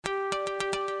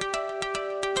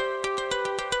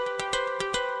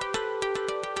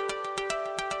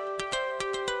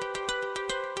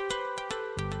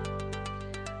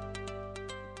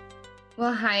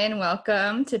Well, hi and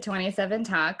welcome to 27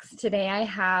 Talks. Today I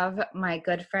have my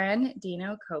good friend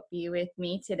Dino Copey with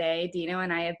me today. Dino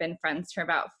and I have been friends for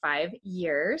about 5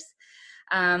 years.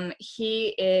 He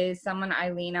is someone I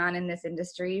lean on in this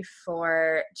industry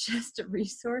for just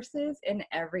resources in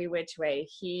every which way.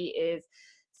 He is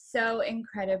so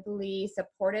incredibly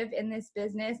supportive in this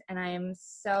business, and I am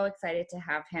so excited to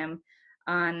have him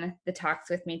on the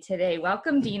talks with me today.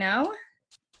 Welcome, Dino.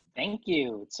 Thank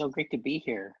you. It's so great to be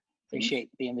here. Thanks. Appreciate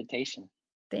the invitation.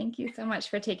 Thank you so much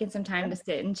for taking some time to Sure.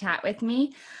 sit and chat with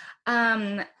me.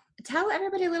 Um, Tell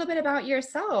everybody a little bit about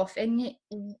yourself and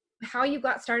how you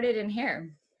got started in hair.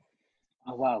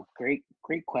 Oh, wow. Great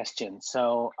question.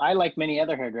 So I, like many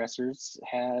other hairdressers,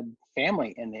 had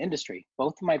family in the industry.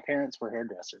 Both of my parents were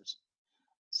hairdressers.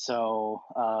 So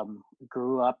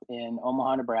grew up in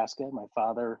Omaha, Nebraska. My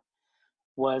father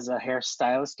was a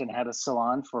hairstylist and had a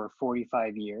salon for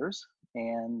 45 years.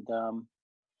 And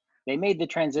they made the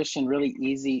transition really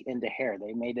easy into hair.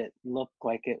 They made it look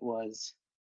like it was,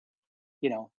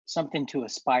 something to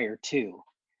aspire to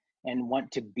and want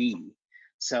to be.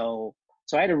 So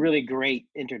so I had a really great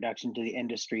introduction to the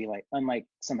industry, like unlike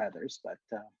some others. But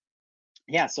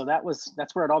yeah, so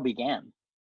that's where it all began.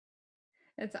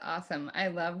 It's awesome. I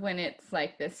love when it's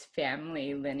like this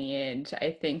family lineage.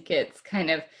 I think it's kind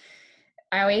of,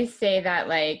 I always say that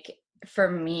like for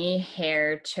me,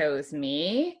 hair chose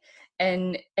me.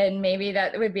 And maybe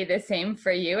that would be the same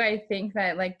for you. I think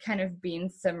that like kind of being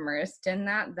submersed in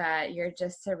that you're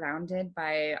just surrounded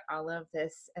by all of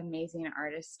this amazing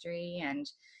artistry and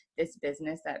this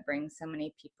business that brings so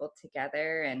many people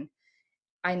together. And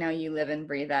I know you live and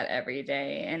breathe that every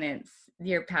day, and it's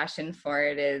your passion for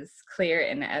it is clear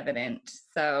and evident.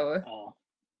 So Oh,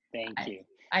 thank I, you.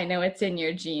 I know it's in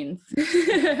your genes.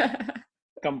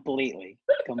 Completely.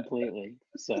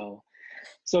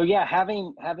 So yeah,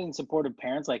 having supportive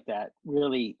parents like that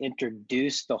really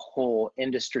introduced the whole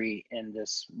industry in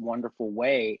this wonderful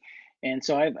way. And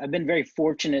so I've been very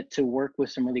fortunate to work with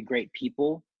some really great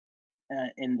people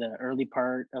in the early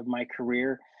part of my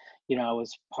career. I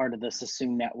was part of the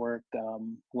Sassoon Network,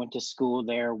 went to school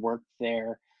there, worked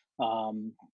there.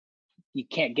 Um, you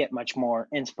can't get much more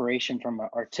inspiration from an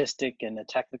artistic and a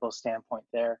technical standpoint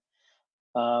there.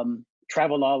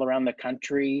 Traveled all around the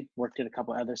country, worked at a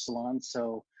couple other salons.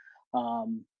 So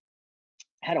um,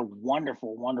 had a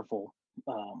wonderful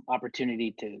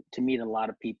opportunity to meet a lot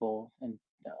of people and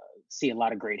see a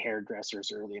lot of great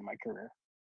hairdressers early in my career.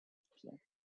 So,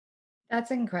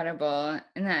 That's incredible.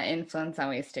 And that influence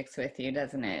always sticks with you,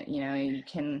 doesn't it? You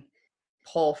can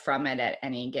pull from it at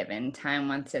any given time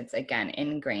once it's again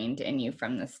ingrained in you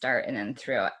from the start and then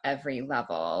throughout every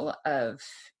level of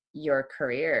your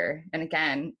career. And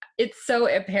again, it's so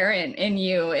apparent in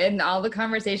you in all the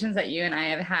conversations that you and I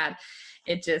have had.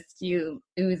 It just, you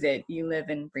ooze it, you live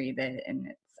and breathe it. And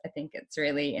I think it's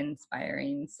really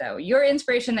inspiring. So your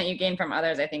inspiration that you gain from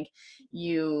others, I think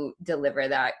you deliver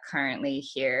that currently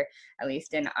here, at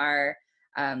least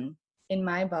um, in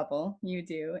my bubble, you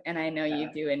do, and I know you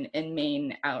uh, do in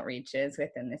main outreaches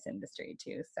within this industry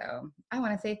too. So I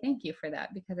want to say thank you for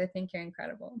that because I think you're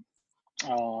incredible.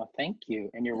 oh, thank you,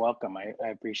 and you're welcome. I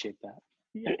appreciate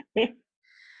Yeah. that.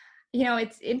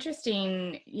 It's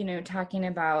interesting, talking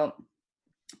about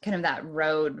kind of that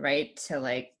road, right, to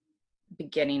like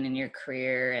beginning in your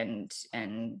career and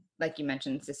like you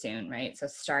mentioned Sassoon, right? So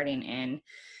starting in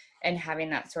and having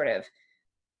that sort of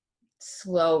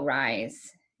slow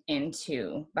rise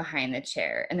into behind the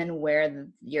chair and then where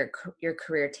your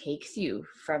career takes you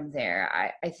from there.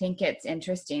 I think it's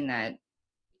interesting that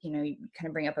you kind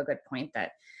of bring up a good point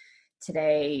that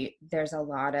today there's a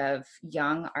lot of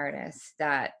young artists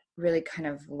that really kind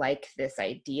of like this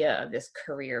idea of this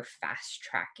career fast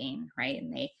tracking, right?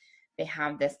 And they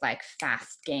have this like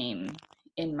fast game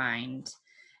in mind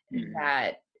Mhm.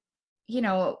 that you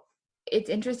know, it's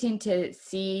interesting to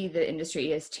see the industry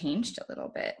has changed a little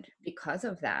bit because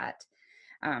of that.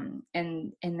 And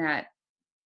that,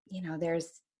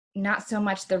 there's not so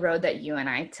much the road that you and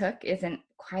I took isn't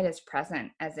quite as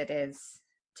present as it is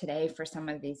today for some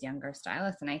of these younger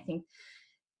stylists. And I think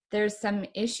there's some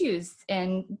issues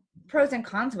and pros and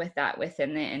cons with that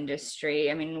within the industry.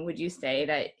 I mean, would you say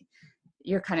that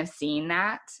you're kind of seeing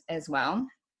that as well?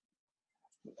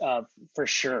 Uh, for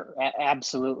sure,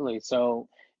 absolutely. So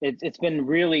it's been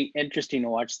really interesting to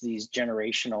watch these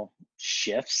generational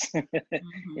shifts, if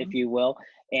Mm-hmm. you will.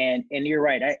 And you're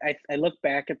right. I look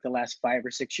back at the last 5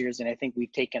 or 6 years, and I think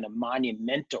we've taken a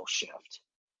monumental shift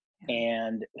Yeah.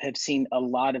 and have seen a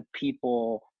lot of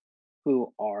people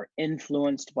who are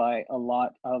influenced by a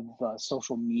lot of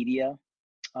social media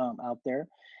out there.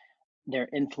 They're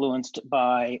influenced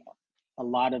by a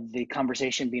lot of the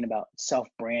conversation being about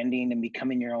self-branding and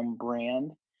becoming your own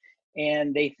brand.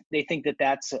 And they think that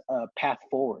that's a path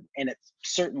forward, and it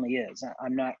certainly is.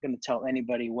 I'm not going to tell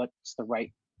anybody what's the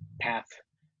right path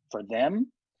for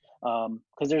them,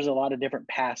 because there's a lot of different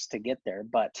paths to get there.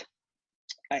 But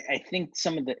I think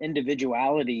some of the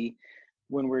individuality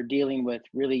when we're dealing with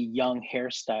really young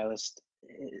hairstylists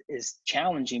is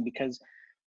challenging, because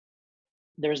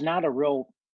there's not a real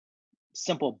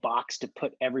simple box to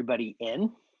put everybody in.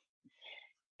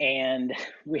 And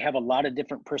we have a lot of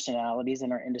different personalities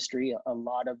in our industry, a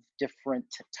lot of different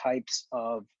types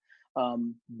of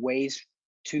ways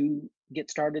to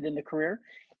get started in the career.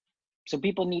 So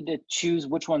people need to choose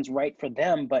which one's right for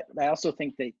them, but I also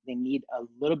think that they need a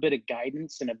little bit of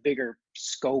guidance and a bigger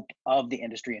scope of the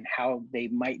industry and how they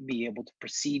might be able to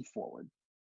proceed forward.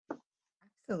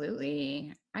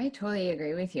 Absolutely. I totally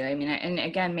agree with you. I mean, and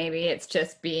again, maybe it's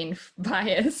just being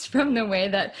biased from the way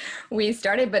that we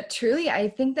started, but truly, I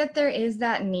think that there is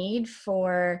that need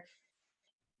for,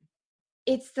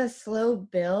 it's the slow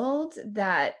build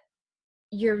that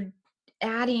you're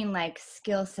adding like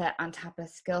skill set on top of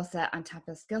skill set on top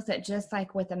of skill set, just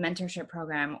like with a mentorship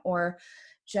program, or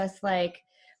just like,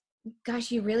 gosh,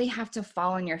 you really have to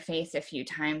fall on your face a few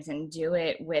times and do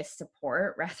it with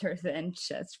support rather than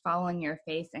just fall on your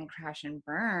face and crash and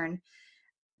burn.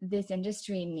 This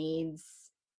industry needs,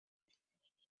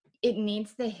 it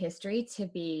needs the history to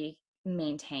be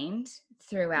maintained Mhm.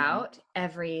 throughout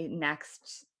every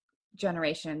next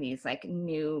generation of these like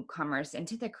newcomers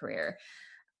into the career.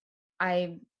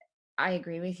 I I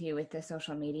agree with you with the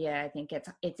social media. I think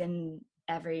it's in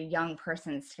every young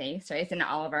person's face, right? It's in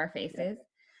all of our Yeah. faces,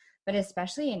 but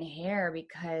especially in hair,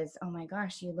 because oh my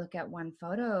gosh, you look at one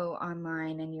photo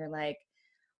online and you're like,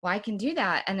 well, I can do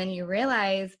that. And then you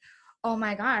realize, oh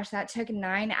my gosh, that took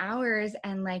 9 hours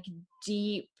and like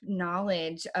deep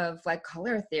knowledge of like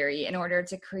color theory in order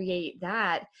to create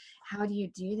that. How do you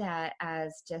do that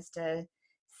as just a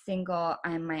single,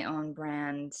 I'm my own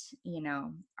brand,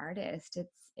 artist?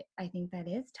 I think that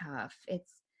is tough.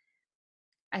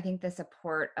 I think the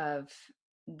support of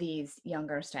these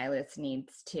younger stylists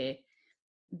needs to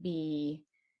be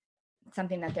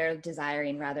something that they're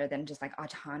desiring rather than just like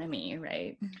autonomy,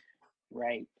 right?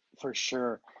 Right, for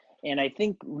sure. And I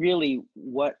think really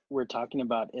what we're talking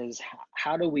about is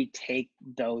how do we take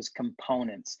those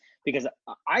components? Because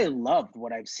I loved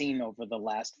what I've seen over the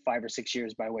last 5 or 6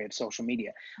 years by way of social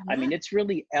media. I Yeah. mean, it's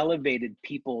really elevated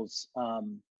people's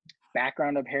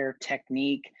background of hair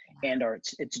technique, and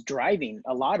it's driving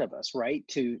a lot of us, right,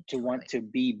 to want Totally. to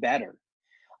be better.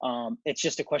 It's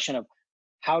just a question of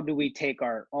how do we take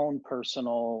our own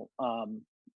personal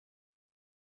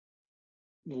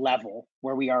level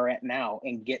where we are at now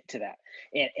and get to that.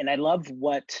 And I love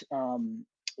what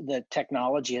the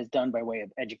technology has done by way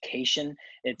of education.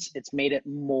 It's made it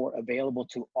more available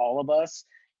to all of us,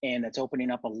 and it's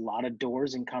opening up a lot of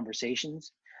doors and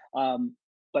conversations.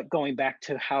 But going back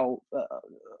to how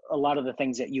a lot of the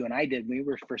things that you and I did when we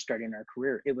were first starting our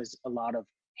career, it was a lot of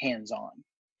hands-on.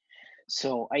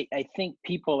 So I think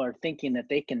people are thinking that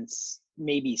they can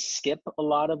maybe skip a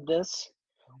lot of this,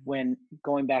 when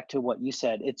going back to what you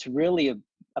said, it's really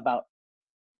about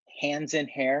hands in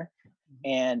hair.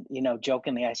 And,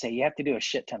 jokingly, I say you have to do a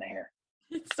shit ton of hair.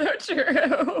 It's so true.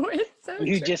 It's so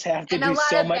You true. just have to And a do lot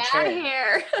so of much bad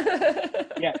hair. hair.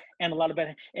 Yeah. And a lot of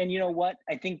better. And you know what?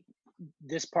 I think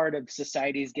this part of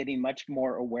society is getting much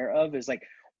more aware of is like,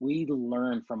 we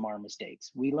learn from our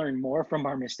mistakes. We learn more from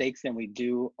our mistakes than we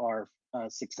do our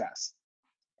success.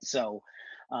 So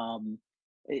um,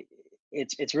 it,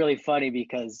 it's really funny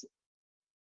because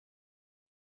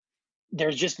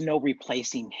there's just no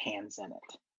replacing hands in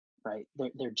it, right?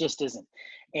 There just isn't.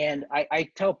 And I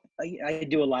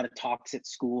do a lot of talks at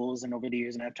schools and over the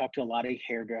years, and I've talked to a lot of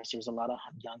hairdressers, a lot of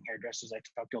young hairdressers. I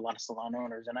talk to a lot of salon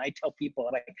owners, and I tell people,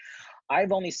 like,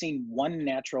 I've only seen one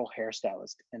natural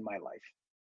hairstylist in my life,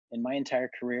 in my entire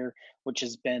career, which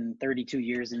has been 32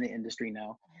 years in the industry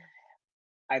now.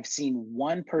 I've seen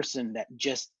one person that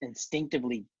just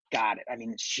instinctively got it. I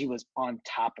mean, she was on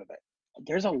top of it.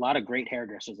 There's a lot of great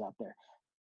hairdressers out there,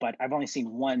 but I've only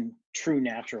seen one true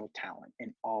natural talent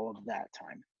in all of that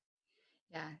time.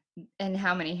 Yeah. And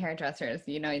how many hairdressers,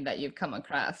 that you've come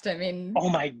across? I mean, Oh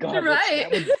my God,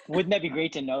 right. wouldn't that be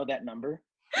great to know that number?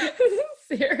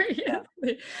 Seriously. Yeah,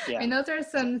 I yeah. mean, those are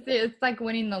So, it's like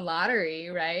winning the lottery,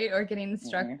 right? Or getting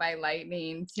struck mhm. by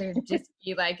lightning to just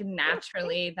be like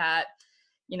naturally that,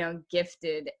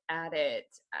 gifted at it.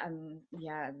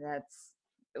 Yeah,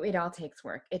 it all takes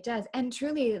work. It does. And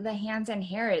truly the hands and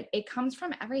hair, it comes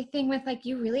from everything with like,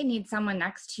 you really need someone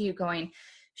next to you going,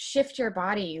 shift your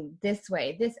body this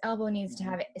way. This elbow needs to Mhm.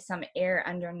 have some air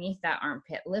underneath that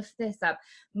armpit. Lift this up,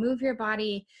 move your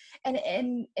body.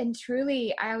 And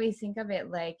truly, I always think of it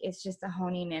like it's just a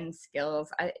honing in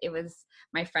skills. It was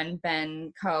my friend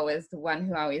Ben Coe is the one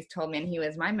who always told me, and he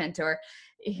was my mentor,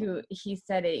 who he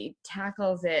said it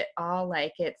tackles it all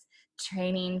like it's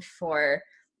training for,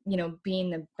 you know,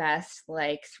 being the best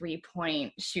like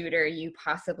 3-point shooter you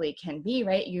possibly can be,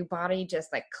 right? Your body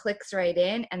just like clicks right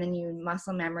in, and then you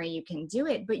muscle memory, you can do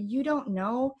it, but you don't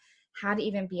know how to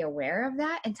even be aware of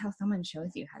that until someone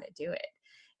shows you how to do it.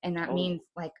 And that Totally. means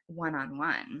like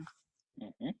one-on-one.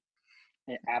 Hmm.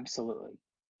 Yeah, absolutely.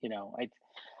 You know,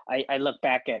 I look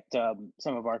back at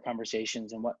some of our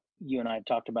conversations and what you and I have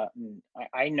talked about, and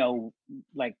I know,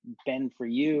 like Ben for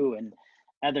you and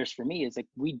others for me, is like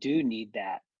we do need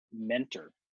that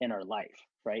mentor in our life,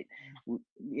 right?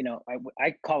 You know,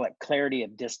 I call it clarity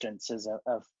of distance, as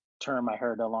a term I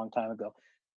heard a long time ago.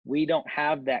 We don't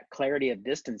have that clarity of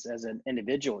distance as an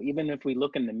individual. Even if we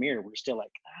look in the mirror, we're still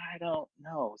like, I don't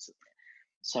know.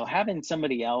 So having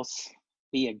somebody else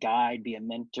be a guide, be a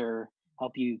mentor,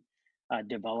 help you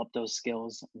develop those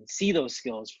skills and see those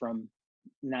skills from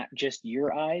not just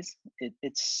your eyes,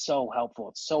 it's so helpful.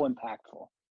 It's so impactful.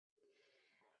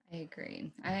 I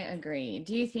agree. I agree.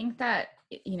 Do you think that,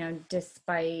 you know,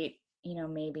 despite, you know,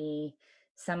 maybe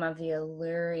some of the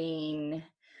alluring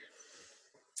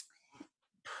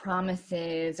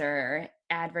promises or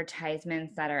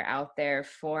advertisements that are out there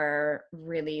for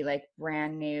really like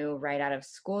brand new right out of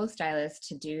school stylists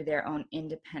to do their own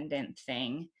independent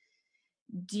thing,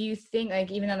 do you think, like,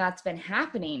 even though that's been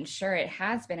happening, sure it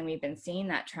has been, and we've been seeing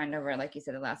that trend over, like you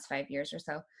said, the last 5 years or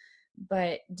so,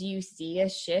 but do you see a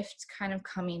shift kind of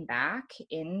coming back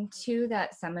into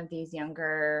that, some of these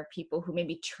younger people who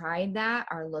maybe tried that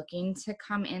are looking to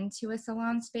come into a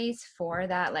salon space for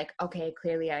that, like, okay,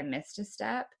 clearly I missed a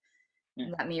step,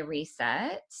 Mm. let me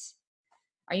reset?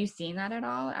 Are you seeing that at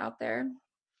all out there?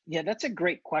 Yeah, that's a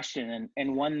great question,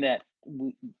 and one that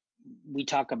we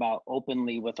talk about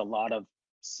openly with a lot of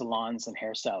salons and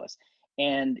hairstylists.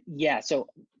 And yeah, so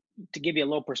to give you a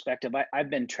little perspective, I've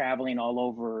been traveling all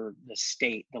over the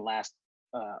state the last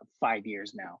 5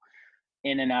 years now,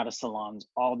 in and out of salons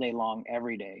all day long,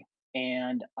 every day.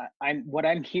 And I'm what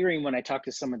I'm hearing when I talk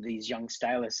to some of these young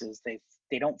stylists is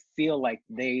they don't feel like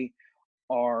they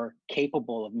are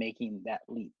capable of making that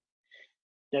leap.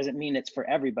 Doesn't mean it's for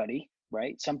everybody,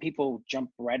 right? Some people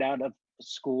jump right out of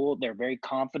school, they're very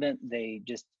confident, they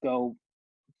just go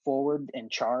forward and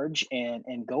charge and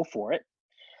go for it.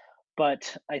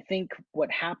 But I think what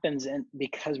happens, and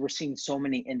because we're seeing so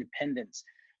many independents,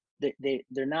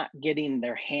 they're not getting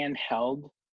their hand held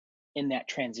in that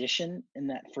transition in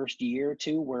that first year or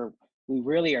two, where we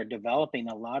really are developing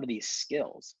a lot of these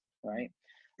skills, right?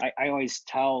 I always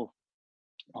tell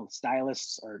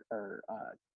stylists or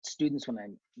students when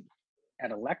I'm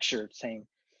at a lecture saying,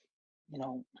 you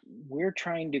know, we're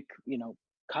trying to, you know,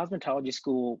 cosmetology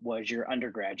school was your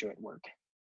undergraduate work.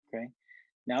 Okay.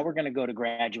 Now we're going to go to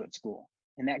graduate school.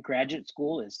 And that graduate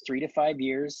school is 3 to 5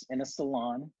 years in a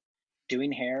salon,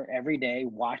 doing hair every day,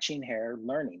 watching hair,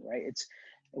 learning, right?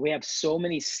 We have so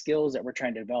many skills that we're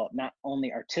trying to develop, not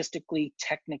only artistically,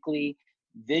 technically,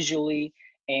 visually,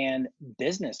 and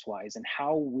business wise, and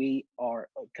how we are,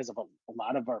 because of a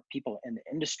lot of our people in the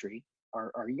industry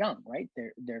are young, right?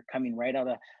 They're coming right out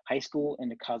of high school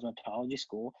into cosmetology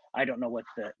school. I don't know what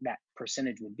that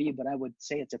percentage would be, but I would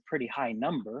say it's a pretty high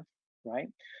number, right?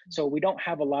 So we don't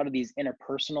have a lot of these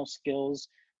interpersonal skills,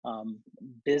 um,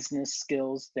 business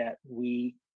skills that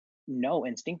we know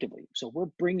instinctively. So we're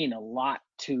bringing a lot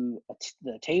to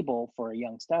the table for a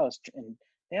young stylist, and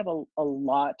they have a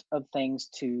lot of things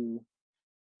to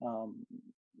um,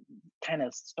 kind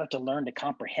of start to learn to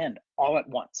comprehend all at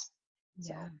once.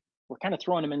 Yeah. So we're kind of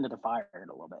throwing them into the fire a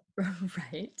little bit.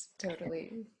 Right,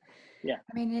 totally. Yeah.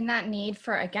 I mean, in that need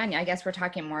for, again, I guess we're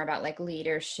talking more about like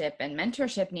leadership and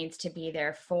mentorship needs to be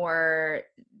there for,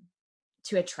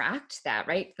 to attract that,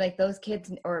 right? Like those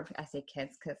kids, or I say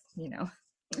kids because, you know,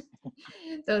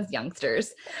 those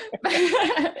youngsters,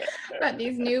 but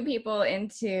these new people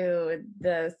into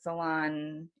the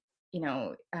salon, you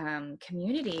know,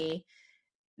 community,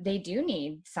 they do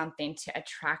need something to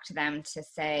attract them to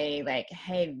say like,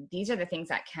 hey, these are the things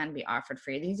that can be offered for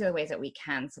you. These are the ways that we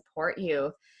can support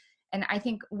you. And I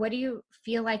think, what do you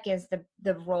feel like is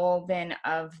the role then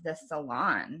of the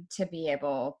salon to be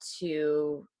able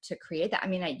to create that? I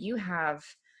mean, you have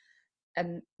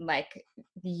like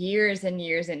years and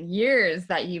years and years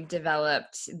that you've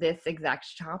developed this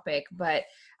exact topic, but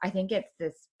I think it's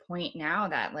this point now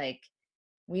that like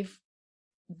we've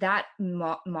that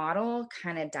model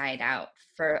kind of died out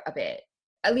for a bit.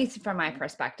 at least from my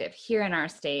perspective, here in our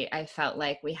state, I felt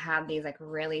like we had these like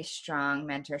really strong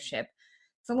mentorship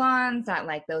salons that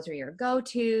like those are your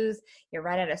go-tos. You're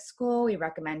right out of school. We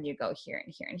recommend you go here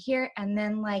and here and here. And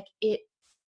then like it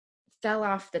fell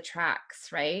off the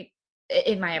tracks, right?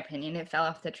 In my opinion, it fell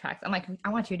off the tracks. I'm like, I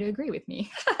want you to agree with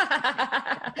me.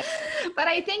 But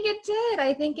I think it did.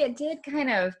 I think it did kind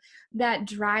of that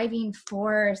driving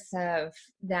force of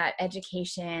that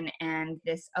education and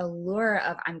this allure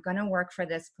of I'm going to work for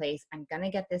this place. I'm going to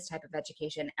get this type of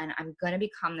education and I'm going to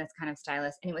become this kind of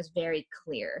stylist. And it was very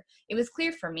clear. It was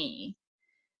clear for me.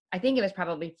 I think it was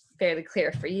probably fairly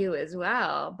clear for you as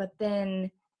well. But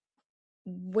then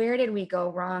where did we go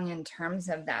wrong in terms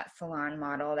of that salon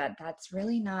model, that's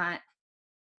really not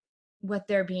what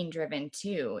they're being driven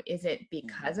to? Is it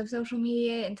because Mhm. of social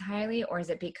media entirely, or is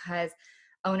it because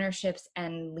ownerships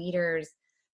and leaders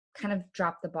kind of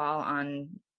drop the ball on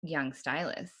young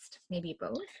stylists? Maybe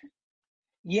both.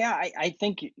 Yeah, I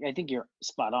think you're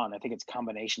spot on. I think it's a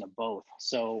combination of both.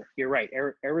 So you're right.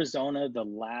 Arizona, the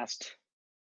last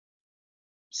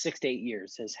 6 to 8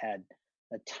 years, has had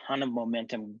a ton of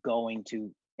momentum going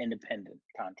to independent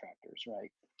contractors,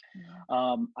 right?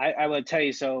 Yeah. I would tell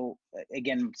you, so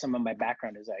again, some of my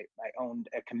background is I owned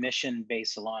a commission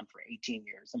based salon for 18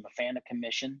 years. I'm a fan of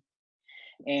commission.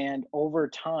 And over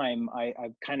time,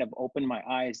 I've kind of opened my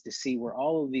eyes to see where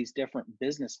all of these different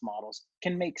business models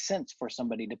can make sense for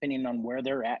somebody depending on where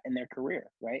they're at in their career,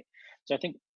 right? So I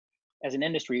think as an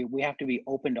industry, we have to be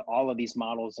open to all of these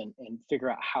models and figure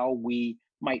out how we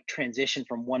might transition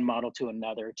from one model to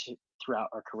another to throughout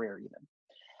our career, even.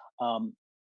 Um,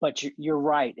 but you're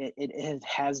right, it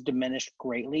has diminished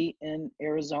greatly in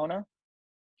Arizona.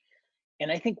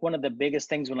 And I think one of the biggest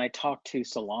things when I talk to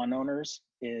salon owners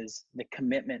is the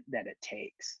commitment that it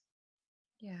takes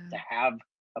Yeah. to have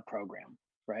a program,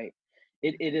 right?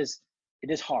 It is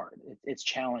hard. It's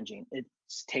challenging. It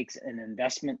takes an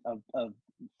investment of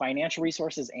financial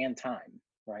resources and time,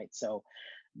 right? So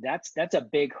that's a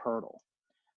big hurdle.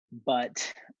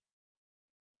 But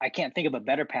I can't think of a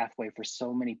better pathway for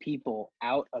so many people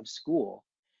out of school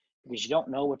because you don't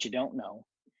know what you don't know,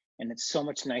 and it's so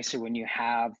much nicer when you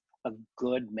have a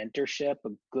good mentorship, a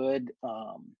good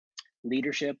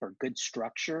leadership, or good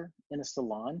structure in a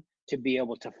salon to be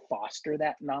able to foster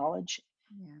that knowledge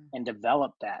Yeah. and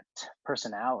develop that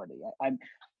personality.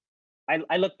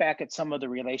 I look back at some of the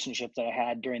relationships that I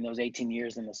had during those 18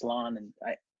 years in the salon, and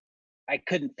I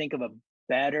couldn't think of a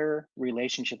better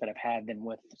relationship that I've had than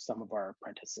with some of our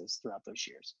apprentices throughout those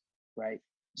years, right?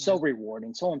 Yeah. So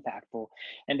rewarding, so impactful.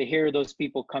 And to hear those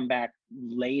people come back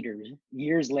later,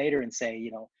 years later, and say,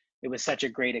 it was such a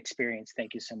great experience.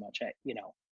 Thank you so much.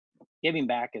 Giving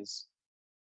back is,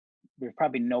 there's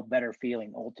probably no better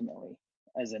feeling ultimately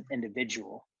as an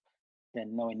individual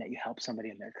than knowing that you help somebody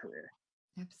in their career.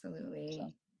 So,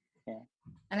 Absolutely. yeah.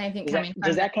 And I think Does that coming does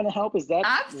from that, that kind of help? Is that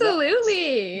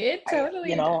absolutely, it I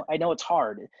totally does. I know it's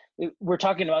hard. We're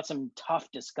talking about some tough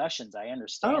discussions. I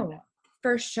understand Oh, that.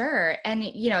 for sure. And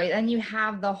then you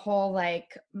have the whole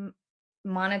like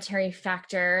monetary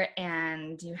factor,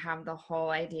 and you have the whole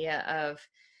idea of,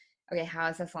 okay, how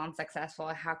is this salon successful?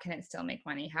 How can it still make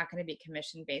money? How can it be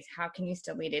commission based? How can you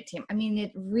still lead a team? I mean,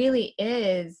 it really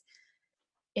is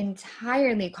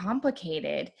entirely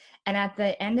complicated. And at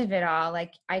the end of it all,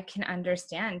 like I can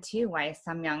understand too why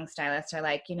some young stylists are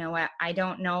like, you know what, I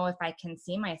don't know if I can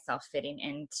see myself fitting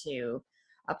into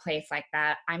a place like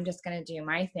that. I'm just going to do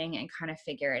my thing and kind of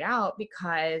figure it out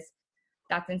because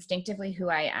that's instinctively who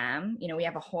I am. We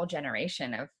have a whole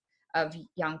generation of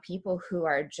young people who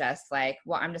are just like,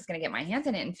 well, I'm just going to get my hands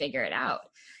in it and figure it out.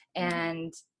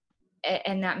 Mhm.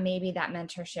 And that maybe that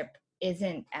mentorship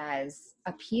isn't as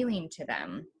appealing to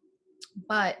them.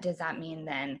 But does that mean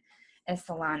then, as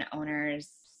salon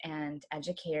owners and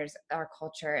educators, our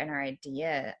culture and our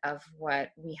idea of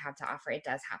what we have to offer, it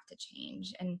does have to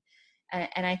change? And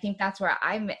I think that's where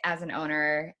I'm, as an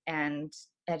owner and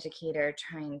educator,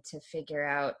 trying to figure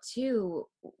out too,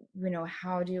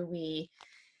 how do we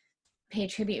pay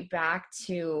tribute back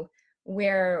to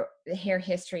where the hair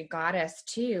history got us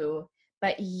to,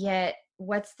 but yet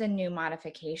what's the new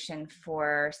modification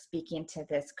for speaking to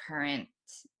this current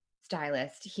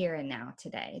stylist here and now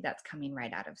today that's coming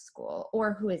right out of school,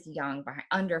 or who is young, behind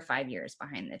under 5 years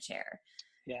behind the chair?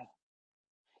 Yeah.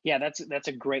 Yeah, that's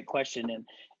a great question.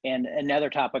 And another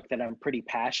topic that I'm pretty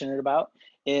passionate about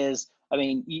is, I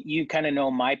mean, you kind of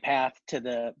know my path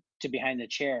to behind the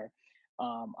chair.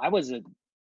 I was a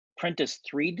apprentice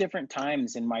three different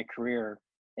times in my career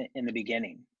in the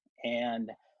beginning. And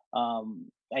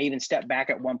I even stepped back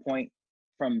at one point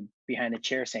from behind the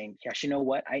chair saying, gosh, you know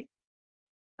what?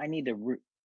 I need to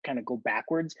kind of go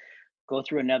backwards, go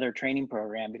through another training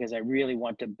program because I really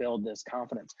want to build this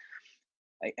confidence.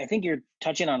 I think you're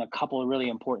touching on a couple of really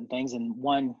important things. And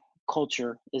one,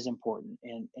 culture is important.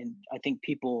 And I think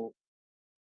people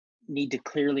need to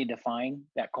clearly define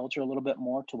that culture a little bit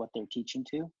more to what they're teaching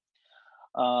to.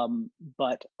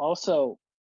 But also,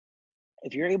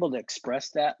 if you're able to express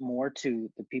that more to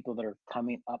the people that are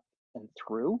coming up and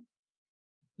through,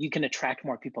 you can attract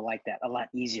more people like that a lot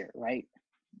easier, right?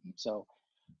 So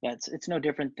yeah, it's no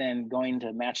different than going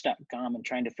to Match.com and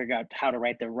trying to figure out how to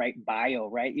write the right bio,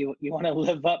 right? You want to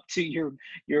live up to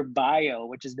your bio,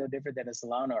 which is no different than a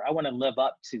salon owner. I want to live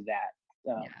up to that.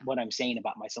 Yeah. What I'm saying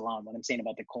about my salon, what I'm saying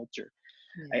about the culture.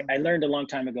 Yeah. I learned a long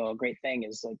time ago. A great thing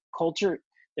is like culture.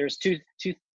 There's two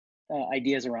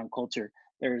ideas around culture.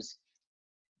 There's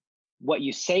what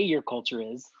you say your culture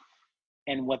is,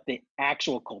 and what the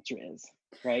actual culture is,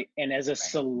 right? And as a Right.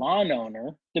 salon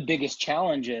owner, the biggest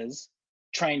challenge is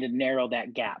trying to narrow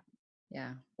that gap,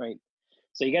 Yeah. right?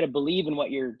 So you got to believe in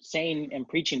what you're saying and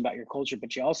preaching about your culture,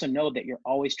 but you also know that you're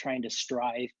always trying to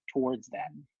strive towards that.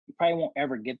 You probably won't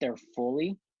ever get there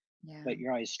fully, Yeah. but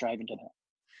you're always striving to that.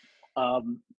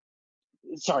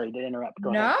 Sorry to interrupt.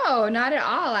 Go ahead. No, not at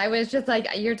all. I was just like,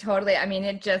 you're totally, I mean,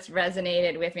 it just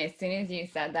resonated with me. As soon as you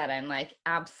said that, I'm like,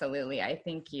 absolutely. I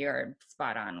think you're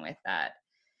spot on with that.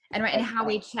 And right, and how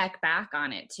we check back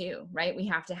on it too, right? We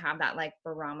have to have that like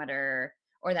barometer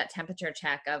or that temperature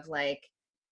check of like,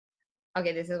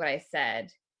 okay, this is what I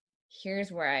said.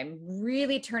 Here's where I'm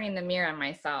really turning the mirror on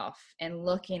myself and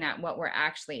looking at what we're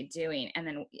actually doing. And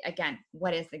then again,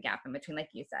 what is the gap in between, like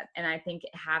you said? And I think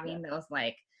having those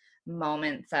like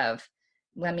moments of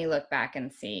let me look back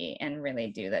and see and really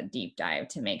do that deep dive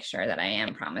to make sure that I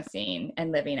am promising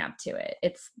and living up to it.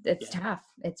 It's Yeah, tough.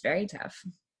 It's very tough.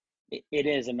 it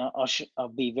is. And I'll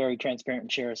be very transparent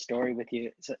and share a story with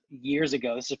you. So years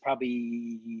ago, this is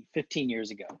probably 15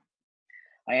 years ago,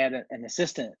 I had an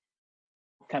assistant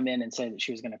come in and say that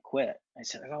she was going to quit. I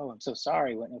said, "Oh, I'm so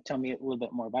sorry. Tell me a little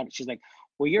bit more about it." She's like,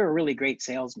 "Well, you're a really great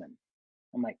salesman."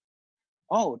 I'm like,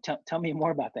 "Oh, tell me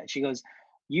more about that." She goes,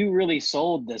 "You really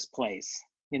sold this place.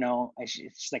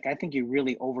 She's like, I think you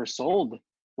really oversold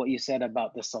what you said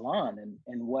about the salon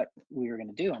and what we were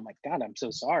going to do." I'm like, "God, I'm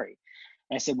so sorry."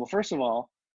 And I said, "Well, first of all,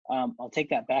 I'll take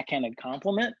that backhanded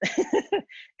compliment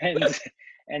and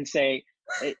and say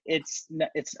it's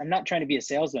I'm not trying to be a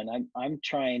salesman. I'm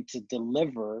trying to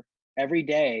deliver every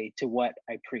day to what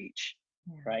I preach,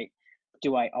 Yeah. right?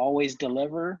 Do I always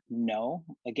deliver? No.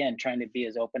 Again, trying to be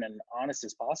as open and honest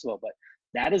as possible, but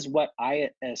that is what I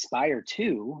aspire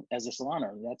to as a salon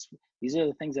owner. These are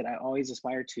the things that I always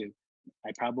aspire to.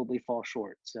 I probably fall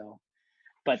short. So,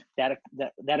 but that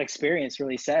experience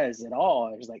really says it all.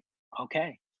 I was like,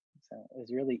 okay. So it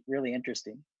was really, really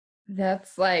interesting.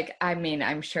 That's like, I mean,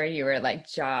 I'm sure you were like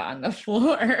jaw on the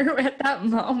floor at that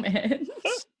moment.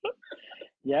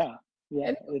 Yeah. Yeah.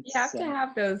 And you It's have to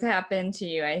have those happen to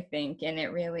you, I think. And it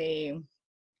really,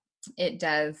 it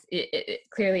does.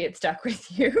 Clearly it stuck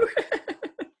with you.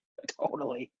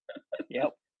 totally.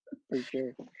 Yep. For sure.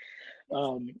 It's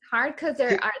Um, hard because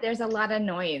there's a lot of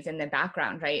noise in the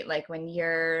background, right? Like when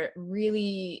you're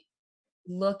really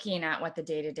looking at what the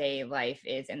day-to-day life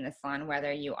is in the salon,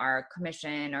 whether you are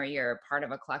commission or you're part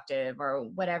of a collective or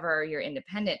whatever, you're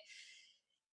independent.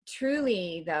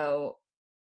 Truly, though,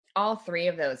 all three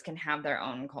of those can have their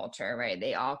own culture, right?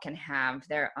 They all can have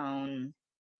their own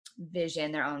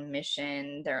vision, their own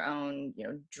mission, their own,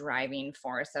 driving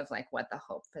force of like what the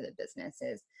hope for the business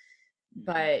is.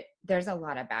 But there's a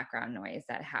lot of background noise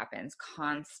that happens,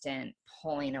 constant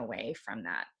pulling away from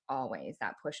that, always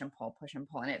that push and pull.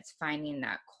 And it's finding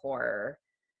that core,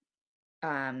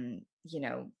 um,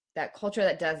 that culture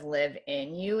that does live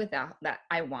in you, that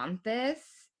I want this.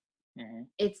 mhm.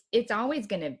 It's always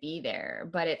going to be there,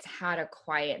 but it's how to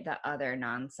quiet the other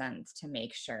nonsense to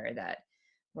make sure that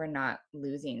we're not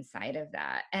losing sight of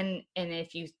that. And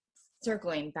if you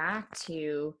circling back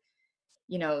to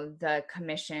the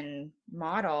commission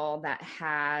model that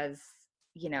has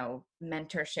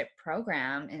mentorship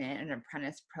program in it, an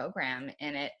apprentice program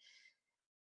in it,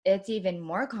 it's even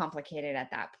more complicated at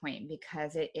that point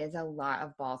because it is a lot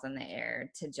of balls in the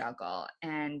air to juggle.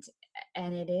 And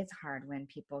it is hard when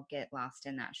people get lost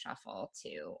in that shuffle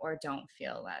too, or don't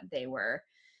feel that they were,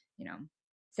 you know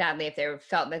sadly, if they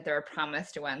felt that they were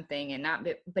promised one thing and not,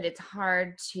 but it's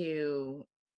hard to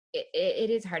it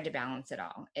is hard to balance it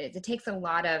all. It takes a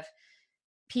lot of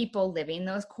people living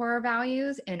those core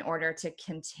values in order to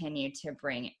continue to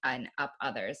bring up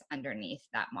others underneath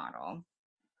that model.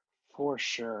 For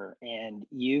sure. And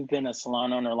you've been a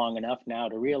salon owner long enough now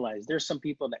to realize there's some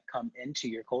people that come into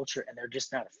your culture and they're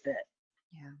just not a fit.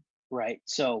 Yeah. Right.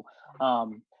 So,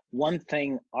 um, one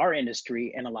thing our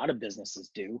industry and a lot of businesses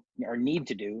do or need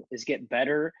to do is get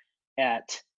better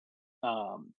at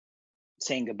um,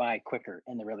 saying goodbye quicker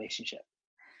in the relationship.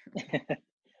 Yeah.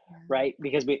 Right,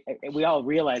 because we all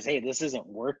realize, hey, this isn't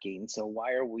working, so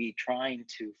why are we trying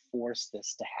to force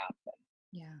this to happen?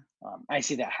 Yeah. I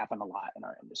see that happen a lot in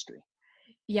our industry.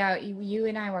 Yeah, you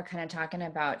and I were kind of talking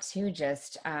about too,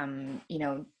 just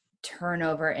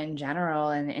turnover in general,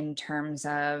 and in terms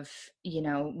of,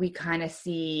 we kind of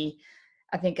see,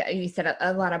 I think you said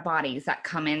a lot of bodies that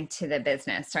come into the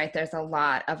business, right? There's a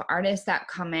lot of artists that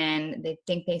come in, they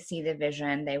think they see the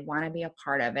vision, they want to be a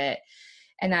part of it.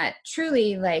 And that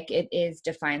truly, like, it is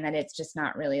defined that it's just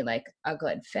not really like a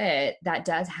good fit. That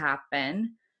does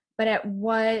happen. But at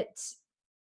what,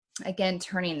 again,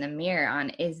 turning the mirror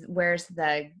on, is where's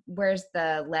the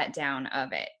letdown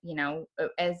of it,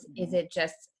 as is Mhm. it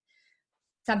just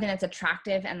something that's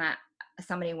attractive and that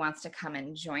somebody wants to come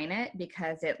and join it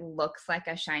because it looks like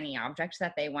a shiny object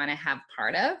that they want to have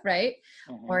part of, right?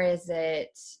 Or Mhm. is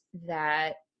it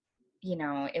that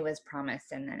it was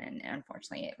promised and then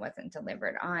unfortunately it wasn't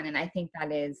delivered on? And I think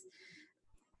it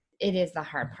is the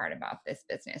hard part about this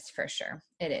business, for sure.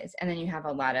 It is. And then you have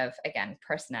a lot of, again,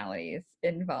 personalities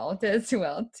involved as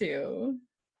well too.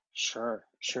 Sure,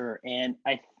 sure. And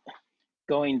I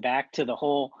going back to the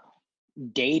whole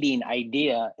dating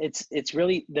idea, it's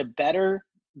really the better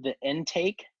the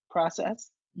intake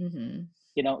process, Hmm.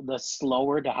 the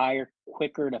slower to hire,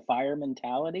 quicker to fire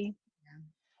mentality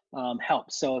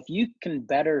helps. So if you can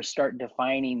better start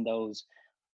defining those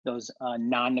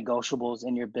non-negotiables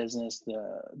in your business,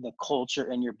 the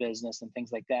culture in your business, and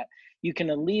things like that, you can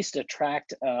at least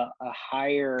attract a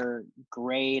higher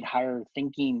grade, higher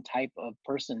thinking type of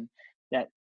person that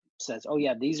says, "Oh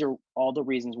yeah, these are all the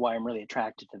reasons why I'm really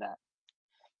attracted to that."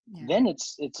 Yeah. Then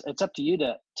it's up to you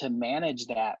to manage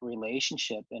that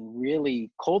relationship and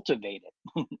really cultivate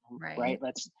it. Right? Right.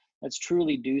 Let's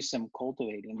truly do some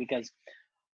cultivating, because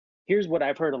here's what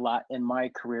I've heard a lot in my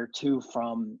career too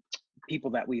from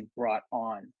people that we've brought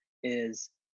on is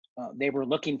they were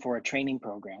looking for a training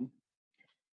program,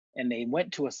 and they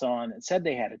went to a salon and said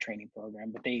they had a training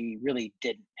program, but they really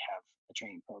didn't have a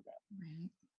training program.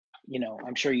 Right.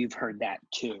 I'm sure you've heard that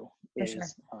too. For sure.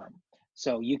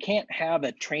 So you can't have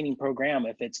a training program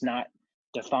if it's not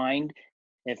defined,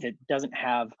 if it doesn't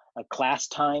have a class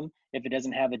time, if it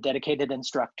doesn't have a dedicated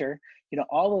instructor,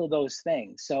 all of those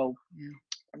things. So Yeah.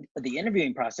 the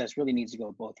interviewing process really needs to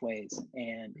go both ways,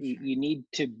 and For sure. you need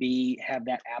to have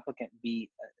that applicant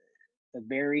be a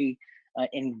very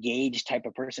engaged type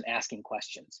of person asking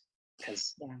questions,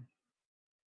 because Yeah.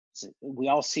 we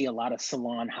all see a lot of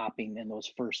salon hopping in those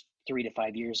first 3 to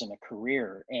 5 years in a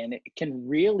career, and it can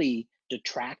really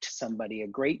detract somebody a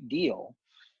great deal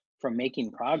from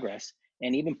making progress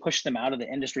and even push them out of the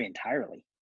industry entirely.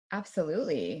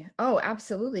 Absolutely. Oh,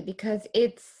 absolutely. Because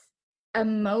it's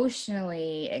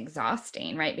emotionally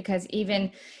exhausting, right? Because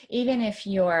even if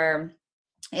you're,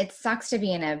 it sucks to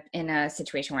be in a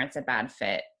situation where it's a bad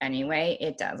fit anyway.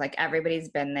 It does. Like, everybody's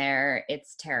been there.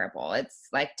 It's terrible. It's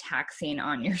like taxing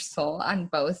on your soul on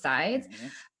both sides.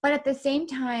 Mhm. But at the same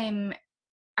time,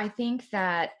 I think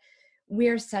that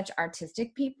we're such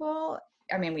artistic people.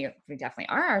 I mean, we definitely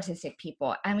are artistic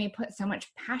people, and we put so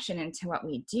much passion into what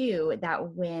we do that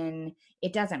when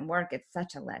it doesn't work, it's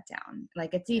such a letdown.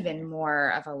 Like, it's even Mhm.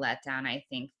 more of a letdown, I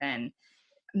think, than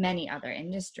many other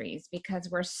industries, because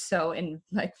we're so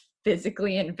like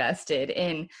physically invested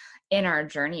in our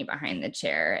journey behind the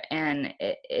chair. And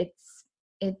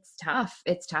it's tough.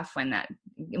 It's tough when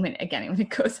when it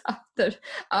goes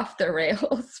off the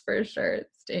rails, for sure.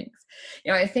 It stinks.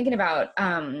 I was thinking about,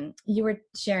 you were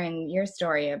sharing your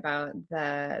story about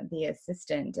the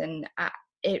assistant, and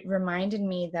it reminded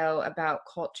me though about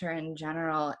culture in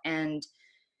general. And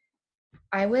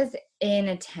I was in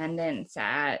attendance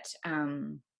at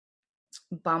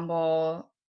Bumble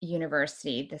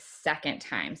University the second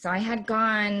time. So I had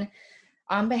gone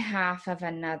on behalf of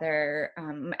another,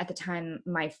 at the time,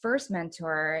 my first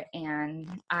mentor,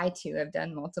 and I too have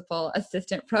done multiple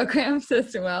assistant programs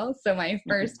as well. So my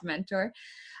first mentor,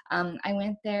 I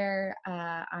went there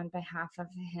on behalf of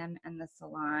him and the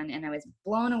salon, and I was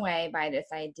blown away by this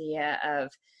idea of,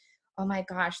 oh my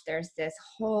gosh, there's this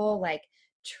whole like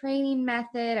training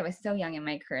method. I was so young in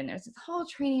my career, and there's this whole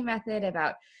training method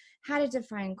about how to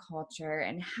define culture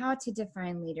and how to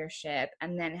define leadership.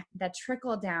 And then the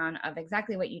trickle down of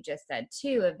exactly what you just said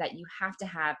too, of that you have to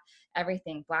have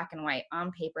everything black and white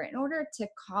on paper in order to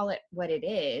call it what it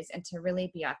is and to really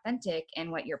be authentic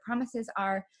in what your promises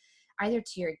are, either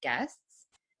to your guests,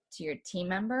 to your team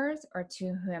members, or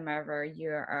to whomever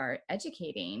you are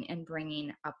educating and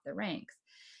bringing up the ranks.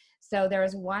 So there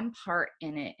was one part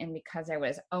in it, and because there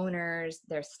was owners,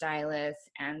 there's stylists,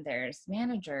 and there's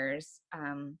managers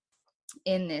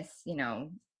in this,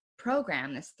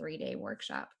 program, this 3-day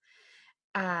workshop,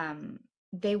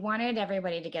 they wanted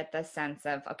everybody to get the sense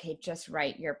of, okay, just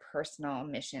write your personal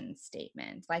mission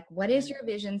statement. Like, what is your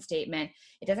vision statement?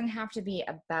 It doesn't have to be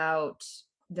about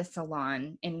the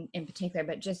salon in particular,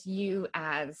 but just you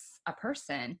as a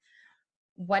person.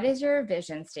 What is your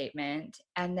vision statement?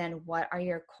 And then what are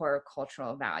your core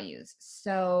cultural values?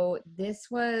 So this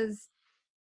was,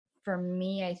 for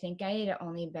me, I think I had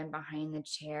only been behind the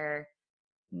chair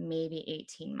maybe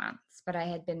 18 months, but I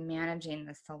had been managing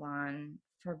the salon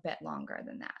for a bit longer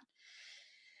than that.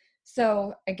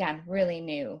 So again, really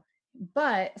new.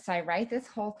 But so I write this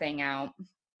whole thing out,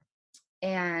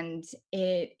 and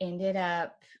it ended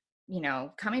up,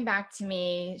 coming back to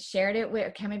me,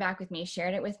 coming back with me,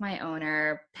 shared it with my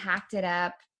owner, packed it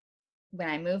up. When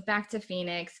I moved back to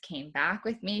Phoenix, came back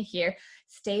with me here,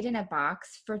 stayed in a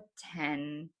box for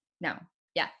 10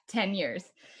 years.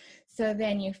 So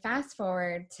then you fast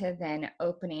forward to then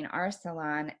opening our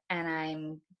salon, and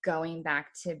I'm going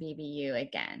back to BBU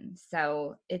again.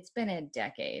 So it's been a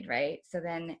decade, right? So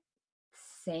then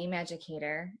same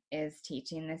educator is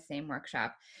teaching the same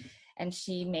workshop, and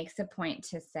she makes a point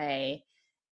to say,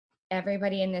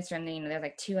 everybody in this room, there's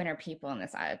like 200 people in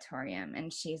this auditorium.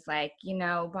 And she's like,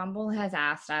 Bumble has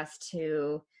asked us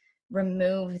to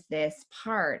remove this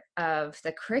part of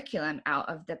the curriculum out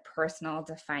of the personal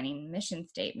defining mission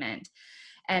statement.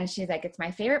 And she's like, it's my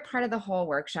favorite part of the whole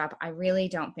workshop. I really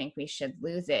don't think we should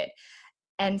lose it.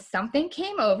 And something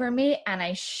came over me, and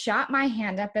I shot my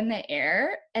hand up in the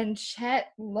air, and Chet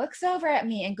looks over at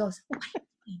me and goes, what are you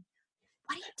doing?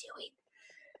 What are you doing?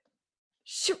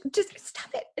 Just stop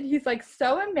it. And he's like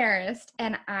so embarrassed.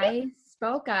 And I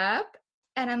spoke up,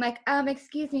 and I'm like,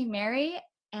 excuse me, Mary.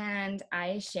 And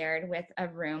I shared with a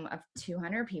room of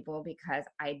 200 people, because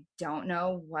I don't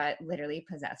know what literally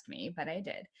possessed me, but I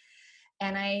did.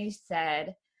 And I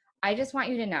said, I just want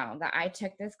you to know that I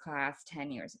took this class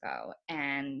 10 years ago,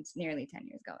 and nearly 10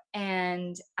 years ago.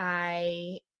 And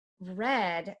I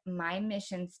read my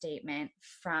mission statement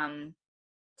from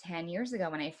 10 years ago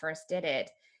when I first did it.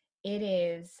 It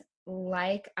is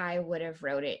like I would have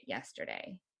wrote it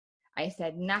yesterday. I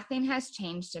said, nothing has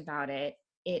changed about it.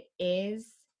 It is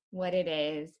what it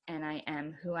is, and I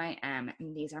am who I am,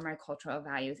 and these are my cultural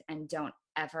values, and don't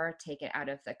ever take it out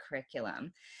of the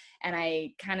curriculum. And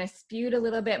I kind of spewed a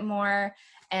little bit more,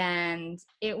 and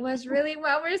it was really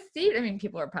well received. I mean,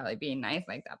 people were probably being nice,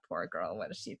 like, that poor girl, what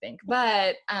does she think?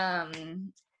 But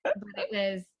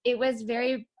it was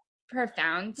very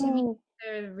profound to me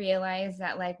to realize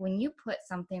that, like, when you put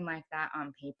something like that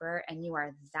on paper and you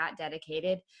are that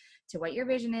dedicated to what your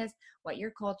vision is, what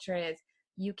your culture is,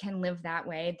 you can live that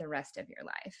way the rest of your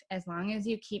life. As long as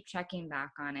you keep checking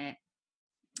back on it,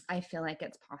 I feel like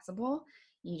it's possible.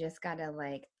 You just gotta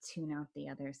like tune out the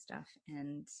other stuff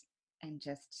and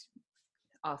just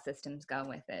all systems go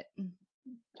with it.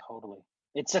 Totally.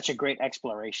 It's such a great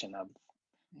exploration of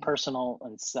personal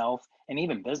and self and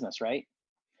even business, right?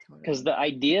 Because the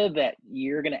idea that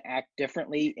you're going to act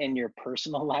differently in your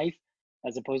personal life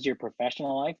as opposed to your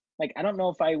professional life, like, I don't know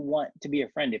if I want to be a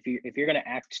friend if you're going to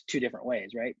act two different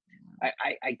ways, right?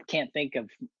 I can't think of,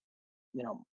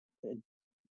 a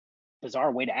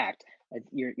bizarre way to act.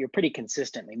 You're pretty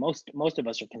consistently, most of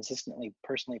us are consistently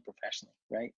personally, professionally,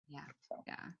 right? Yeah. So,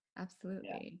 Yeah,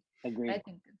 absolutely. yeah, agreed. I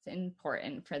think it's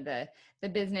important for the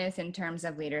business in terms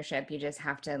of leadership. You just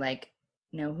have to like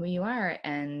know who you are,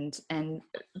 and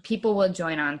people will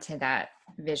join on to that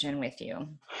vision with you.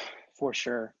 For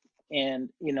sure. And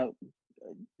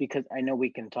because I know we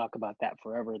can talk about that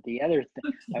forever. The other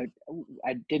thing,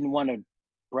 I didn't want to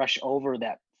brush over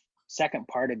that second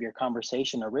part of your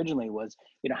conversation originally was,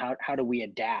 how do we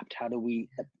adapt? How do we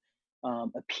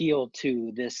appeal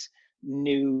to this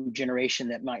new generation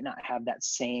that might not have that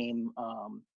same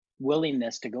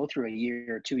willingness to go through a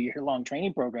year or 2 year long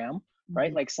training program, right?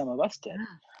 Mm-hmm. Like some of us did.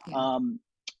 Yeah.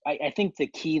 I think the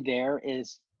key there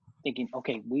is thinking,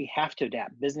 okay, we have to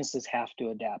adapt. Businesses have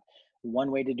to adapt.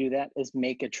 One way to do that is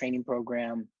make a training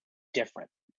program different.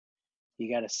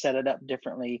 You got to set it up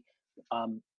differently,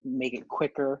 make it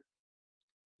quicker,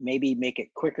 maybe make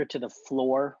it quicker to the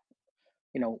floor.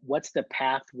 What's the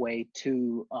pathway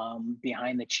to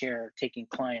behind the chair taking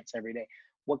clients every day?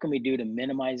 What can we do to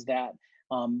minimize that?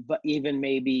 But even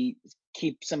maybe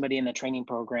keep somebody in the training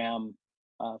program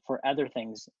for other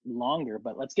things longer.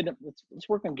 But let's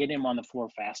work on getting them on the floor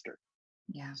faster.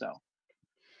 Yeah. So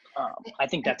I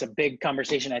think that's a big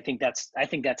conversation. I think that's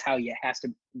how it has to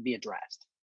be addressed.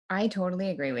 I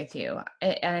totally agree with you.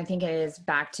 And I think it is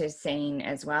back to saying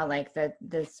as well, like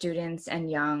the students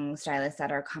and young stylists that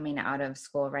are coming out of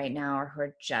school right now or who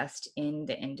are just in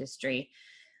the industry,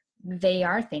 they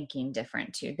are thinking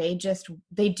different too. They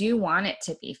do want it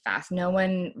to be fast. No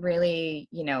one really,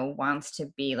 wants to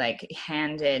be like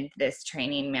handed this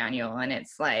training manual and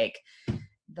it's like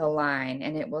the line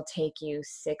and it will take you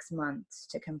 6 months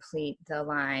to complete the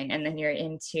line, and then you're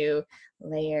into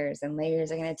layers and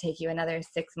layers are going to take you another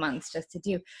 6 months just to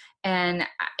do. And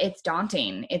it's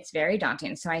daunting. It's very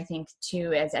daunting. So I think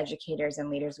too, as educators and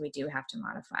leaders, we do have to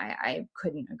modify. I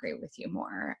couldn't agree with you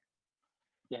more.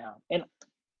 Yeah.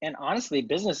 And honestly,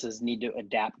 businesses need to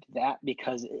adapt that,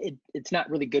 because it's not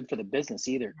really good for the business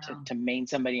either Wow. to main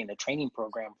somebody in a training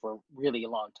program for really a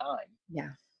long time.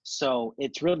 Yeah. So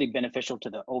it's really beneficial to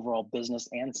the overall business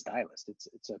and stylist.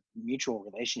 It's a mutual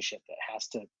relationship that has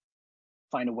to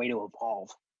find a way to evolve.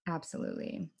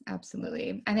 Absolutely. Yeah.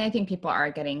 Absolutely. And I think people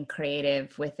are getting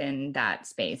creative within that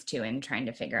space too, and trying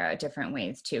to figure out different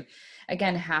ways to,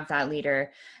 again, have that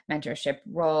leader mentorship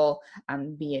role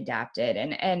be adapted.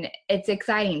 And it's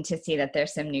exciting to see that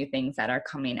there's some new things that are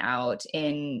coming out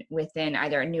in within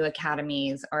either new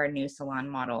academies or new salon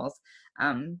models.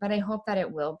 But I hope that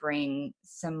it will bring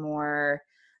some more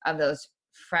of those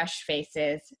fresh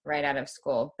faces right out of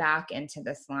school back into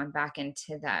the salon, back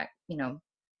into that,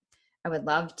 I would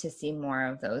love to see more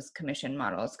of those commission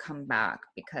models come back,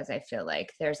 because I feel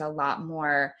like there's a lot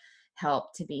more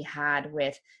help to be had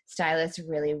with stylists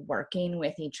really working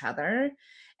with each other.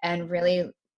 And really,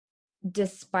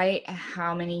 despite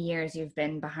how many years you've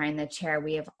been behind the chair,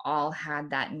 we have all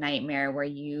had that nightmare where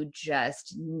you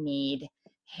just need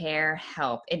hair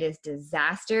help. It is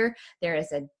disaster. There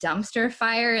is a dumpster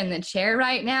fire in the chair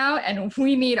right now, and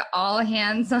we need all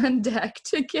hands on deck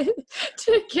to get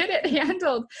it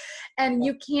handled. And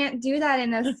you can't do that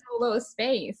in a solo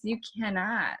space. You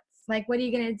cannot. Like, what are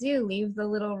you going to do? Leave the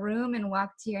little room and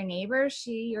walk to your neighbor?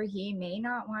 She or he may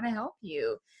not want to help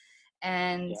you.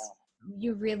 And Yeah.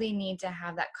 you really need to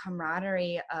have that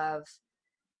camaraderie of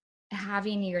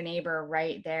having your neighbor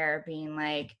right there being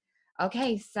like,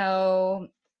 okay, so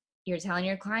you're telling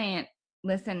your client,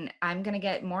 listen, I'm going to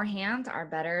get more hands are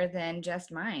better than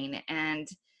just mine. And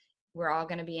we're all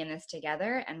going to be in this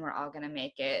together and we're all going to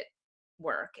make it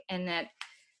work. And that,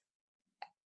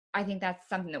 I think that's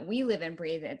something that we live and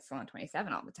breathe at Salon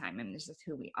 27 all the time. I mean, this is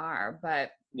who we are, but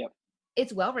Yep.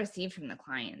 it's well received from the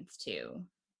clients too.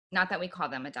 Not that we call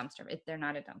them a dumpster. They're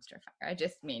not a dumpster fire. I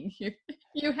just mean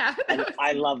you have I, those.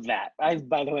 I love that. By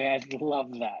the way, I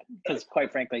love that, because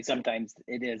quite frankly, sometimes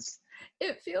it is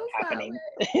It feels that happening.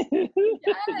 way.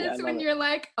 Yeah, I Yes, love when it. you're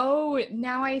like, oh,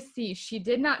 now I see. She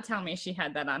did not tell me she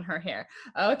had that on her hair.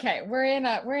 Okay, we're in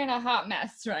a hot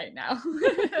mess right now.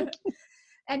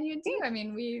 And you do. I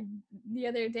mean, we the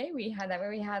other day we had that where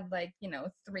we had like,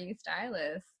 three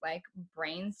stylists like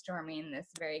brainstorming this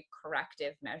very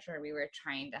corrective measure. We were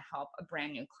trying to help a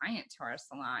brand new client to our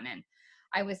salon. And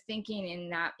I was thinking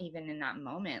even in that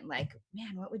moment, like,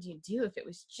 man, what would you do if it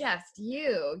was just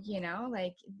you?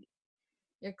 Like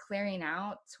you're clearing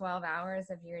out 12 hours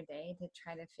of your day to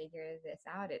try to figure this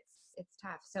out. It's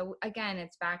tough. So again,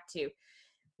 it's back to,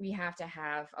 we have to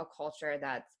have a culture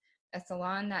that's a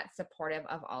salon that's supportive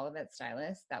of all of its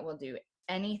stylists, that will do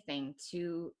anything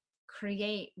to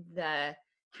create the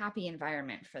happy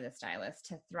environment for the stylist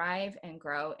to thrive and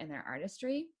grow in their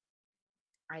artistry.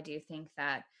 I do think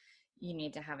that you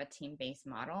need to have a team-based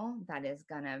model that is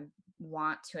going to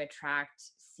want to attract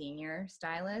senior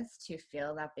stylists to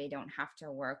feel that they don't have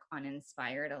to work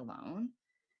uninspired alone.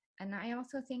 And I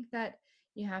also think that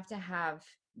you have to have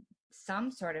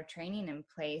some sort of training in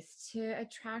place to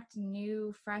attract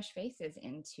new fresh faces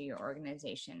into your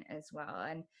organization as well.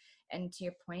 And to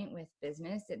your point with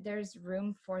business, there's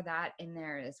room for that in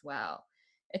there as well.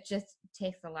 It just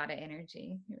takes a lot of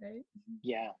energy, right?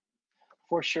 Yeah,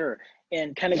 for sure.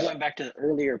 And kind of going back to the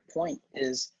earlier point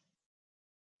is,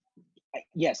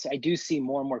 yes, I do see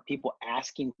more and more people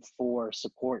asking for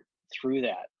support through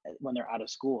that when they're out of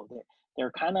school.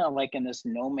 They're kind of like in this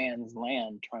no man's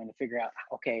land trying to figure out,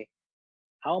 okay,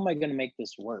 how am I going to make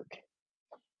this work?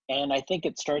 And I think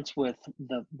it starts with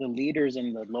the leaders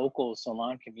in the local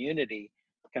salon community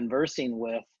conversing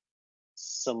with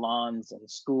salons and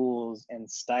schools and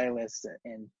stylists,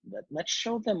 and let's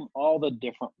show them all the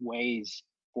different ways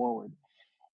forward.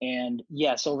 And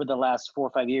yes, over the last 4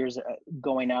 or 5 years,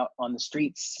 going out on the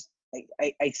streets,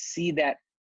 I see that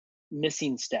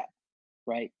missing step,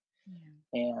 right?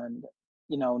 Yeah. And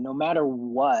no matter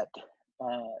what,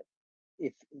 uh,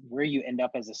 if where you end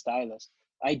up as a stylist,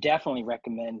 I definitely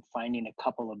recommend finding a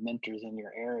couple of mentors in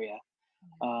your area,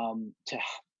 to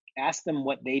ask them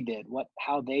what they did,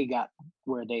 how they got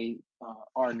where they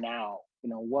are now.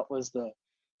 What was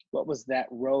that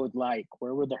road like?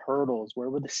 Where were the hurdles? Where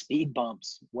were the speed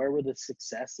bumps? Where were the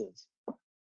successes?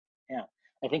 Yeah,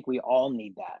 I think we all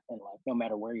need that in life, no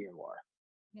matter where you are.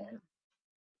 Yeah,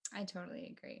 I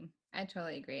totally agree. I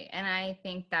totally agree. And I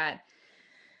think that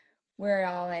we're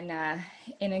all in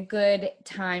a good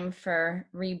time for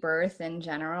rebirth in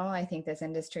general. I think this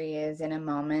industry is in a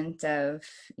moment of,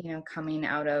 coming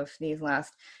out of these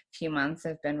last few months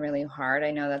have been really hard. I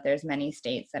know that there's many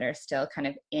states that are still kind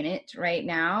of in it right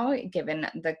now, given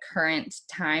the current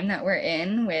time that we're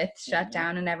in with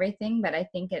shutdown and everything. But I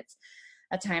think it's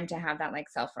a time to have that like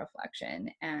self-reflection,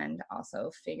 and also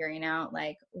figuring out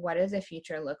like, what does the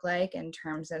future look like in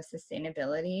terms of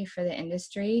sustainability for the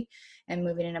industry and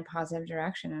moving in a positive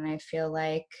direction. And I feel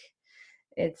like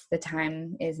the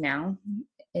time is now.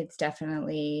 It's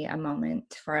definitely a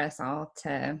moment for us all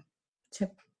to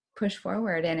push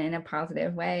forward and in a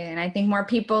positive way. And I think more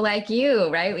people like you,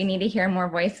 right? We need to hear more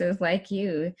voices like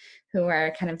you who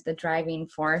are kind of the driving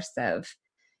force of,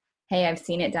 hey, I've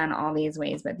seen it done all these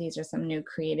ways, but these are some new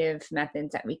creative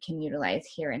methods that we can utilize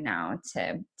here and now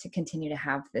to continue to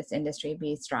have this industry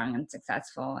be strong and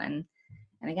successful. And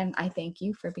again, I thank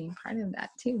you for being part of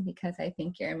that too, because I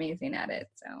think you're amazing at it.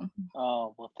 So.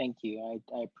 Oh, well, thank you.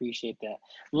 I appreciate that.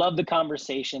 Love the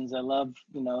conversations. I love,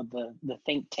 the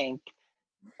think tank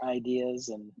ideas,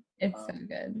 and It's so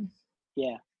good.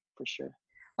 Yeah, for sure.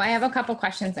 Well, I have a couple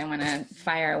questions I want to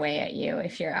fire away at you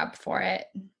if you're up for it.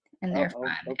 And they're fun,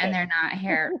 okay. and they're not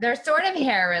hair. They're sort of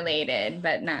hair related,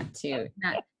 but not too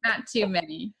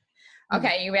many.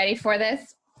 Okay, you ready for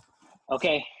this?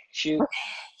 Okay, shoot.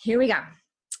 Here we go.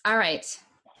 All right.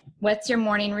 What's your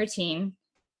morning routine?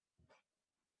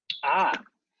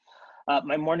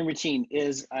 My morning routine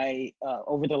is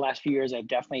over the last few years, I've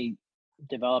definitely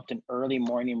developed an early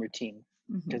morning routine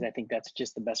because I think that's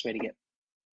just the best way to get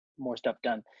more stuff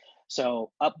done. So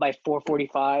up by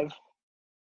 4:45,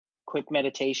 quick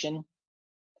meditation,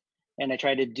 and I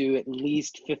try to do at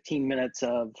least 15 minutes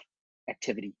of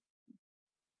activity.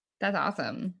 That's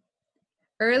awesome.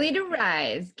 Early to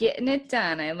rise, getting it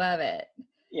done. I love it.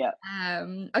 Yeah.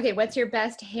 Okay, what's your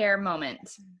best hair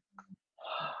moment?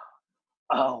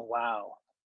 Oh, wow.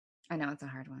 I know it's a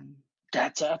hard one.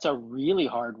 That's a really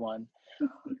hard one.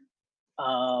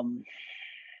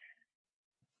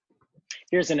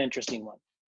 Here's an interesting one.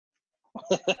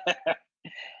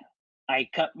 I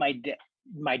cut my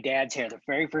dad's hair. The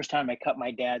very first time I cut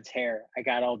my dad's hair, I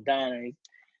got all done.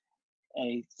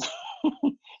 I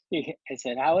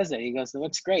said, "How is it?" He goes, "It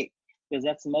looks great." Because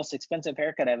that's the most expensive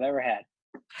haircut I've ever had.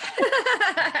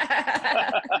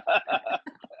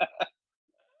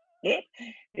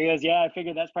 He goes, "Yeah, I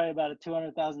figured that's probably about a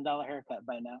 $200,000 haircut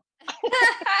by now."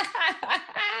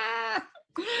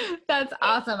 That's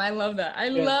awesome. I love that. I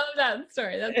love that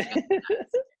story. That's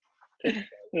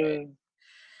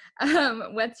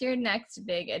what's your next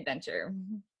big adventure?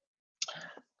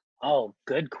 Oh,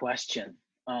 good question.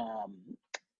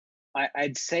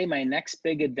 I'd say my next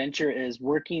big adventure is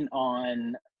working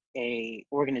on a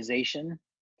organization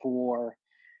for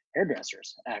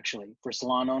hairdressers, actually, for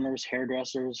salon owners,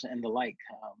 hairdressers, and the like.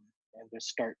 I'm going to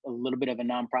start a little bit of a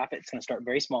nonprofit. It's going to start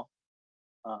very small.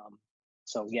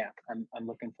 So yeah, I'm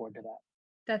looking forward to that.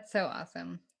 That's so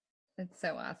awesome. That's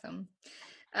so awesome.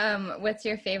 What's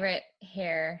your favorite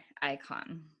hair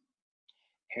icon?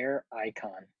 Hair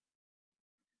icon.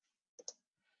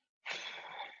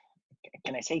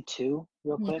 Can I say two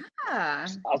real quick? Yeah.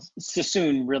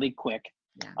 Sassoon really quick,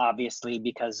 yeah. Obviously,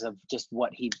 because of just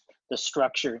the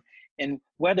structure and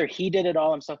whether he did it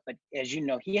all himself. But as you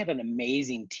know, he had an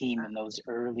amazing team in those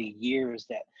early years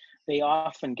that they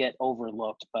often get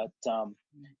overlooked. But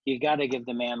you got to give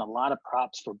the man a lot of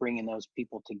props for bringing those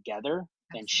people together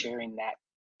and sharing that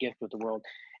gift with the world.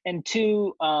 And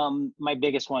two, my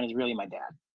biggest one is really my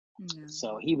dad. Yeah.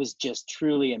 So he was just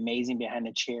truly amazing behind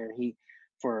the chair.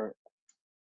 For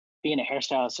being a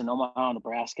hairstylist in Omaha,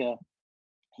 Nebraska,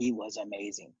 he was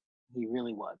amazing. He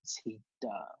really was.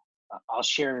 I'll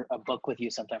share a book with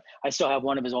you sometime. I still have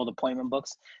one of his old appointment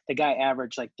books. The guy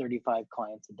averaged like 35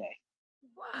 clients a day.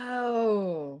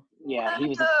 Wow. Yeah, he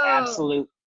was an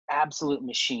absolute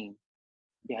machine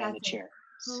behind the chair.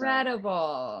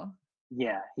 Incredible. So,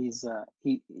 yeah,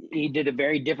 he did a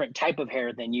very different type of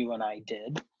hair than you and I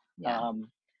did. Yeah.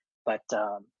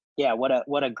 Yeah,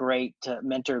 what a great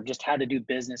mentor of just how to do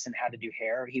business and how to do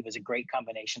hair. He was a great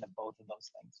combination of both of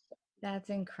those things. That's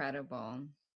incredible.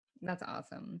 That's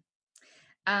awesome.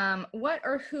 What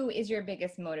or who is your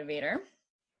biggest motivator?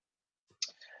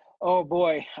 Oh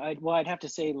boy, I'd have to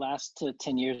say last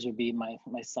 10 years would be my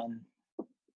son.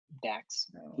 Dax.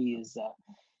 So, He is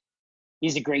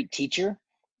he's a great teacher.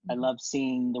 I mhm, love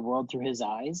seeing the world through his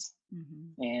eyes,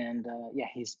 mhm. and yeah,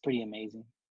 he's pretty amazing.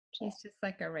 So He's just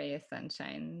like a ray of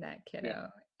sunshine, that yeah, kiddo.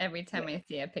 Every yeah. time I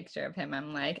see a picture of him,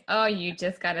 I'm like, oh, you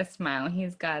just got a smile.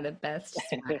 He's got the best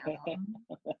smile.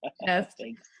 Just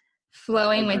Thanks.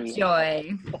 flowing with Agree.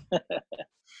 joy.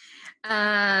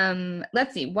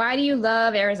 Let's see. Why do you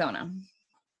love Arizona?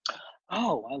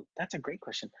 Oh, that's a great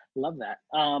question. Love that.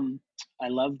 I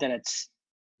love that it's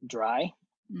dry.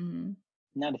 Hmm.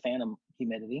 Not a fan of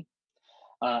humidity.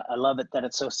 I love it that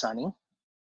it's so sunny,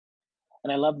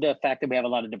 and I love the fact that we have a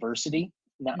lot of diversity.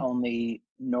 Not only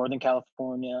Northern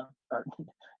California or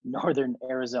Northern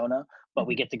Arizona, but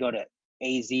we Hmm. get to go to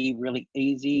AZ really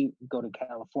easy, go to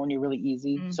California really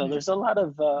easy. So Hmm. there's a lot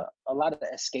of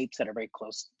escapes that are very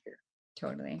close here.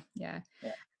 Totally. Yeah.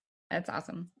 Yeah. That's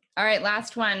awesome. All right.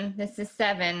 Last one. This is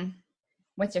 7.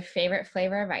 What's your favorite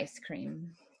flavor of ice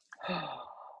cream?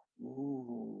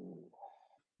 Ooh.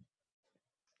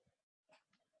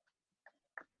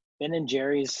 Ben and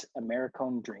Jerry's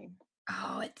Americone Dream.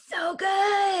 Oh, it's so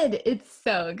good. It's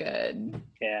so good.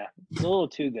 Yeah, it's a little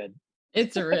too good.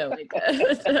 It's really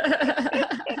good.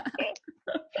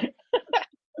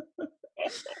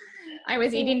 I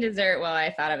was eating dessert while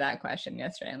I thought of that question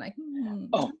yesterday. I'm like,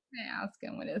 Oh, I ask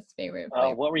him what his favorite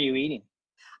flavor. what were you eating?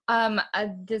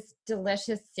 This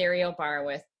delicious cereal bar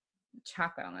with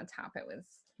chocolate on the top. It was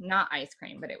not ice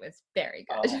cream, but it was very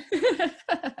Oh, good.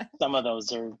 some of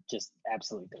those are just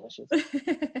absolutely delicious.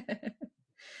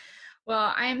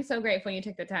 Well, I am so grateful you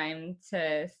took the time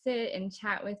to sit and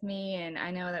chat with me. And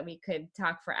I know that we could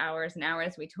talk for hours and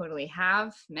hours. We totally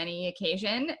have many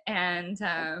occasion. And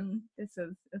this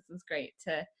is great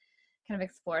to kind of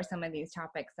explore some of these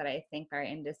topics that I think our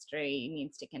industry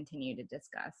needs to continue to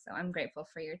discuss. So I'm grateful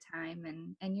for your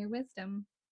time and your wisdom.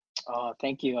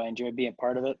 Thank you. I enjoyed being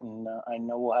part of it, and I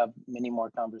know we'll have many more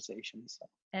conversations. So,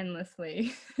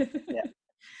 Endlessly.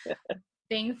 yeah.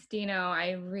 Thanks, Dino.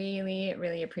 I really,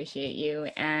 really appreciate you.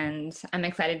 And I'm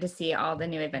excited to see all the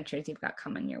new adventures you've got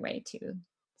coming your way too.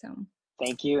 So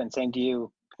Thank you, and same to you.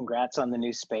 Congrats on the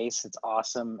new space. It's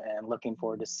awesome, and looking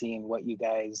forward to seeing what you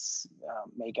guys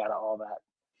make out of all that.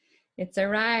 it's a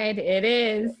ride. It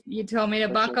is. You told me to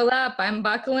For sure. buckle up. I'm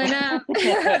buckling up.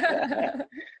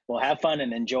 Well, have fun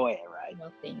and enjoy it, right?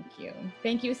 Well, thank you.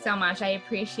 Thank you so much. I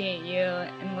appreciate you.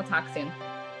 And we'll talk soon.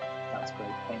 Sounds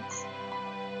great. Thanks.